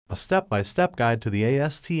A step-by-step guide to the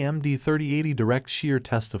ASTM D3080 direct shear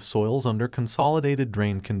test of soils under consolidated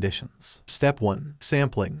drain conditions. Step 1.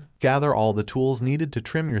 Sampling. Gather all the tools needed to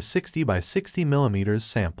trim your 60 by 60 mm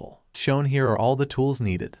sample. Shown here are all the tools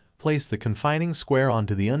needed. Place the confining square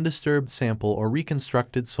onto the undisturbed sample or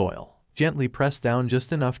reconstructed soil. Gently press down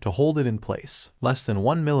just enough to hold it in place, less than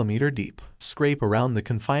 1 mm deep. Scrape around the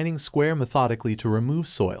confining square methodically to remove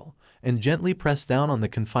soil, and gently press down on the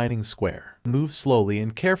confining square. Move slowly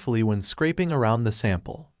and carefully when scraping around the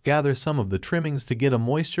sample. Gather some of the trimmings to get a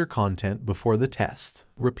moisture content before the test.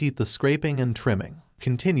 Repeat the scraping and trimming.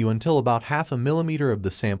 Continue until about half a millimeter of the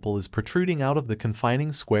sample is protruding out of the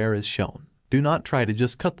confining square as shown. Do not try to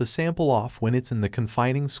just cut the sample off when it's in the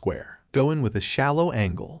confining square. Go in with a shallow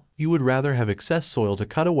angle. You would rather have excess soil to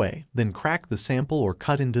cut away than crack the sample or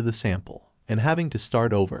cut into the sample and having to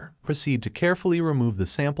start over. Proceed to carefully remove the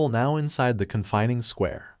sample now inside the confining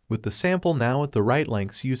square. With the sample now at the right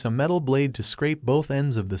lengths, use a metal blade to scrape both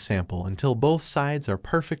ends of the sample until both sides are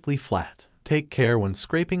perfectly flat. Take care when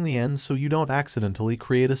scraping the ends so you don't accidentally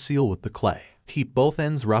create a seal with the clay. Keep both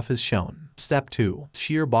ends rough as shown. Step 2.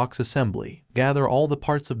 Shearbox assembly. Gather all the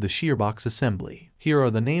parts of the shearbox assembly. Here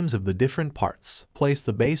are the names of the different parts. Place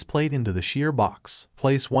the base plate into the shearbox.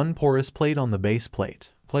 Place one porous plate on the base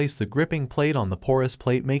plate. Place the gripping plate on the porous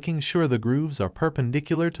plate, making sure the grooves are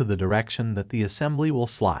perpendicular to the direction that the assembly will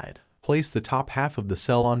slide. Place the top half of the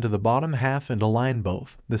cell onto the bottom half and align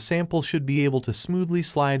both. The sample should be able to smoothly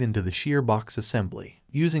slide into the shearbox assembly.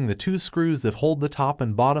 Using the two screws that hold the top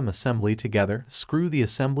and bottom assembly together, screw the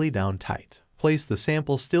assembly down tight. Place the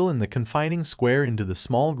sample still in the confining square into the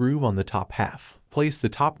small groove on the top half. Place the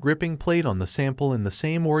top gripping plate on the sample in the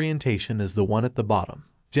same orientation as the one at the bottom.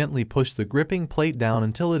 Gently push the gripping plate down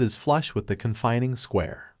until it is flush with the confining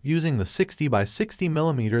square. Using the 60 by 60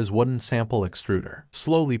 mm wooden sample extruder,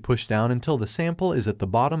 slowly push down until the sample is at the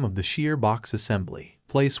bottom of the shearbox assembly.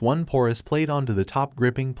 Place one porous plate onto the top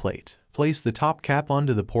gripping plate. Place the top cap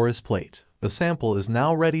onto the porous plate. The sample is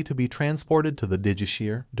now ready to be transported to the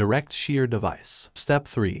DigiShear direct shear device. Step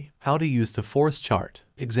 3. How to use to force chart.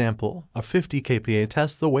 Example: a 50 kPa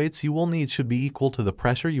test. The weights you will need should be equal to the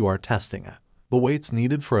pressure you are testing at. The weights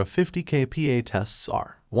needed for a 50 kPa tests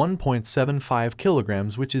are 1.75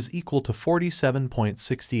 kilograms, which is equal to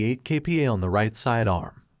 47.68 kPa on the right side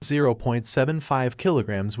arm, 0.75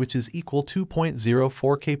 kilograms, which is equal to 2.04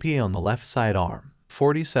 kPa on the left side arm,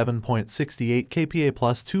 47.68 kPa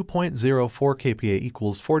plus 2.04 kPa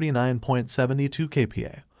equals 49.72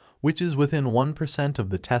 kPa, which is within 1% of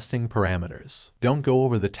the testing parameters. Don't go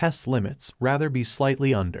over the test limits, rather be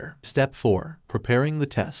slightly under. Step 4. Preparing the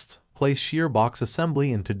test. Place shearbox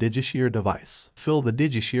assembly into DigiShear device. Fill the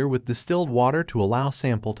DigiShear with distilled water to allow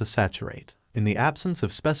sample to saturate. In the absence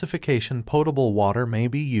of specification, potable water may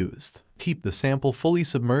be used. Keep the sample fully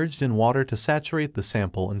submerged in water to saturate the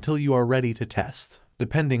sample until you are ready to test.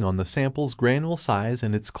 Depending on the sample's granule size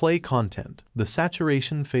and its clay content, the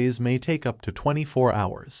saturation phase may take up to 24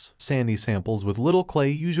 hours. Sandy samples with little clay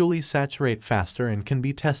usually saturate faster and can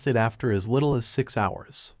be tested after as little as 6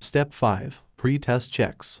 hours. Step 5. Pre-test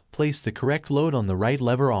checks. Place the correct load on the right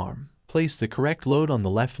lever arm. Place the correct load on the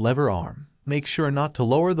left lever arm. Make sure not to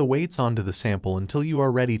lower the weights onto the sample until you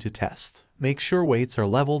are ready to test. Make sure weights are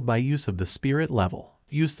leveled by use of the spirit level.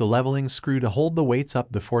 Use the leveling screw to hold the weights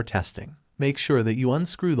up before testing. Make sure that you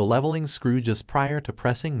unscrew the leveling screw just prior to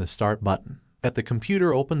pressing the start button. At the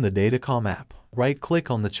computer, open the Datacom app.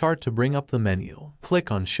 Right-click on the chart to bring up the menu.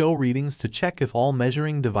 Click on Show Readings to check if all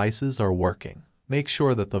measuring devices are working. Make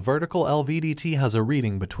sure that the vertical LVDT has a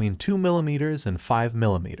reading between 2 mm and 5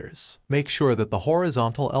 mm. Make sure that the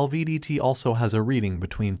horizontal LVDT also has a reading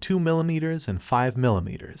between 2 mm and 5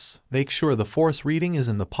 mm. Make sure the force reading is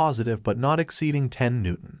in the positive but not exceeding 10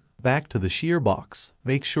 Newton. Back to the shearbox.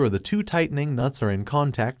 Make sure the two tightening nuts are in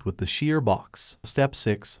contact with the shearbox. Step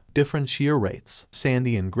 6. Different shear rates.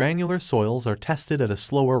 Sandy and granular soils are tested at a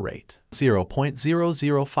slower rate,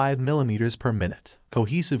 0.005 mm per minute.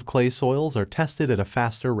 Cohesive clay soils are tested at a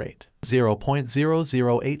faster rate,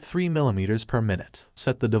 0.0083 mm per minute.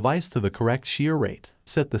 Set the device to the correct shear rate.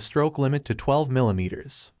 Set the stroke limit to 12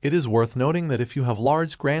 mm. It is worth noting that if you have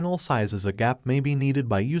large granule sizes, a gap may be needed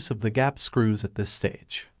by use of the gap screws at this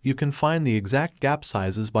stage. You can find the exact gap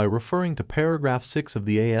sizes by referring to paragraph 6 of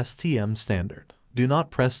the ASTM standard. Do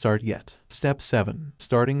not press start yet. Step 7.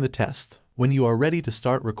 Starting the test. When you are ready to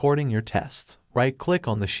start recording your test, right-click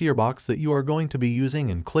on the shearbox that you are going to be using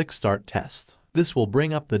and click Start Test. This will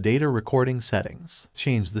bring up the data recording settings.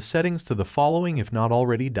 Change the settings to the following if not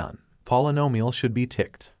already done. Polynomial should be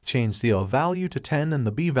ticked. Change the A value to 10 and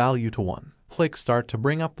the B value to 1. Click Start to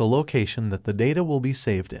bring up the location that the data will be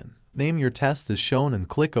saved in. Name your test as shown and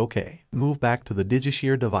click OK. Move back to the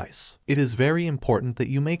DigiShear device. It is very important that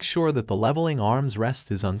you make sure that the leveling arms rest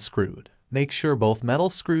is unscrewed. Make sure both metal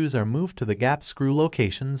screws are moved to the gap screw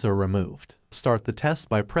locations or removed. Start the test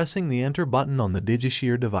by pressing the Enter button on the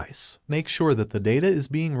DigiShear device. Make sure that the data is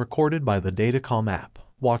being recorded by the Datacom app.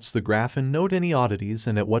 Watch the graph and note any oddities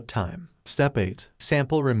and at what time. Step 8.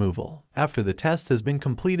 Sample removal. After the test has been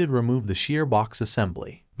completed, remove the Shearbox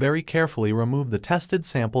assembly. Very carefully remove the tested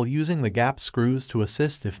sample using the gap screws to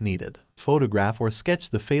assist if needed. Photograph or sketch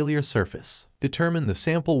the failure surface. Determine the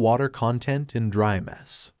sample water content in dry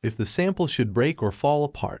mess. If the sample should break or fall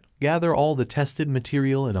apart, gather all the tested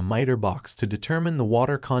material in a miter box to determine the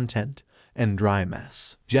water content and dry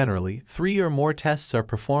mess. Generally, 3 or more tests are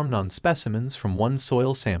performed on specimens from one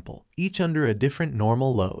soil sample, each under a different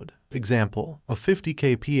normal load. Example, a 50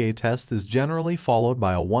 kPa test is generally followed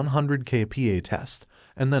by a 100 kPa test,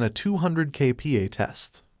 and then a 200 kPa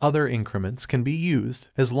test. Other increments can be used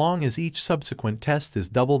as long as each subsequent test is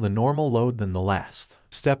double the normal load than the last.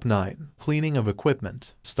 Step 9. Cleaning of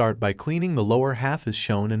equipment. Start by cleaning the lower half as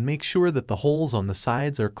shown and make sure that the holes on the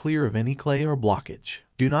sides are clear of any clay or blockage.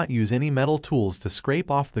 Do not use any metal tools to scrape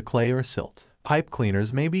off the clay or silt. Pipe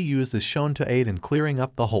cleaners may be used as shown to aid in clearing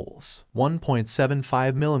up the holes. 1.75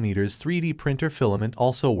 mm 3D printer filament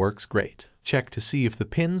also works great. Check to see if the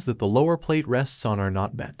pins that the lower plate rests on are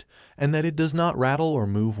not bent, and that it does not rattle or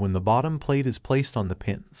move when the bottom plate is placed on the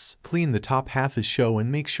pins. Clean the top half as shown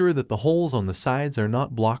and make sure that the holes on the sides are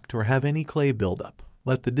not blocked or have any clay buildup.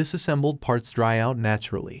 Let the disassembled parts dry out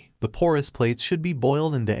naturally. The porous plates should be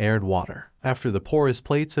boiled into aired water. After the porous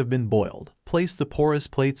plates have been boiled, place the porous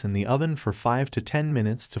plates in the oven for 5 to 10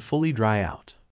 minutes to fully dry out.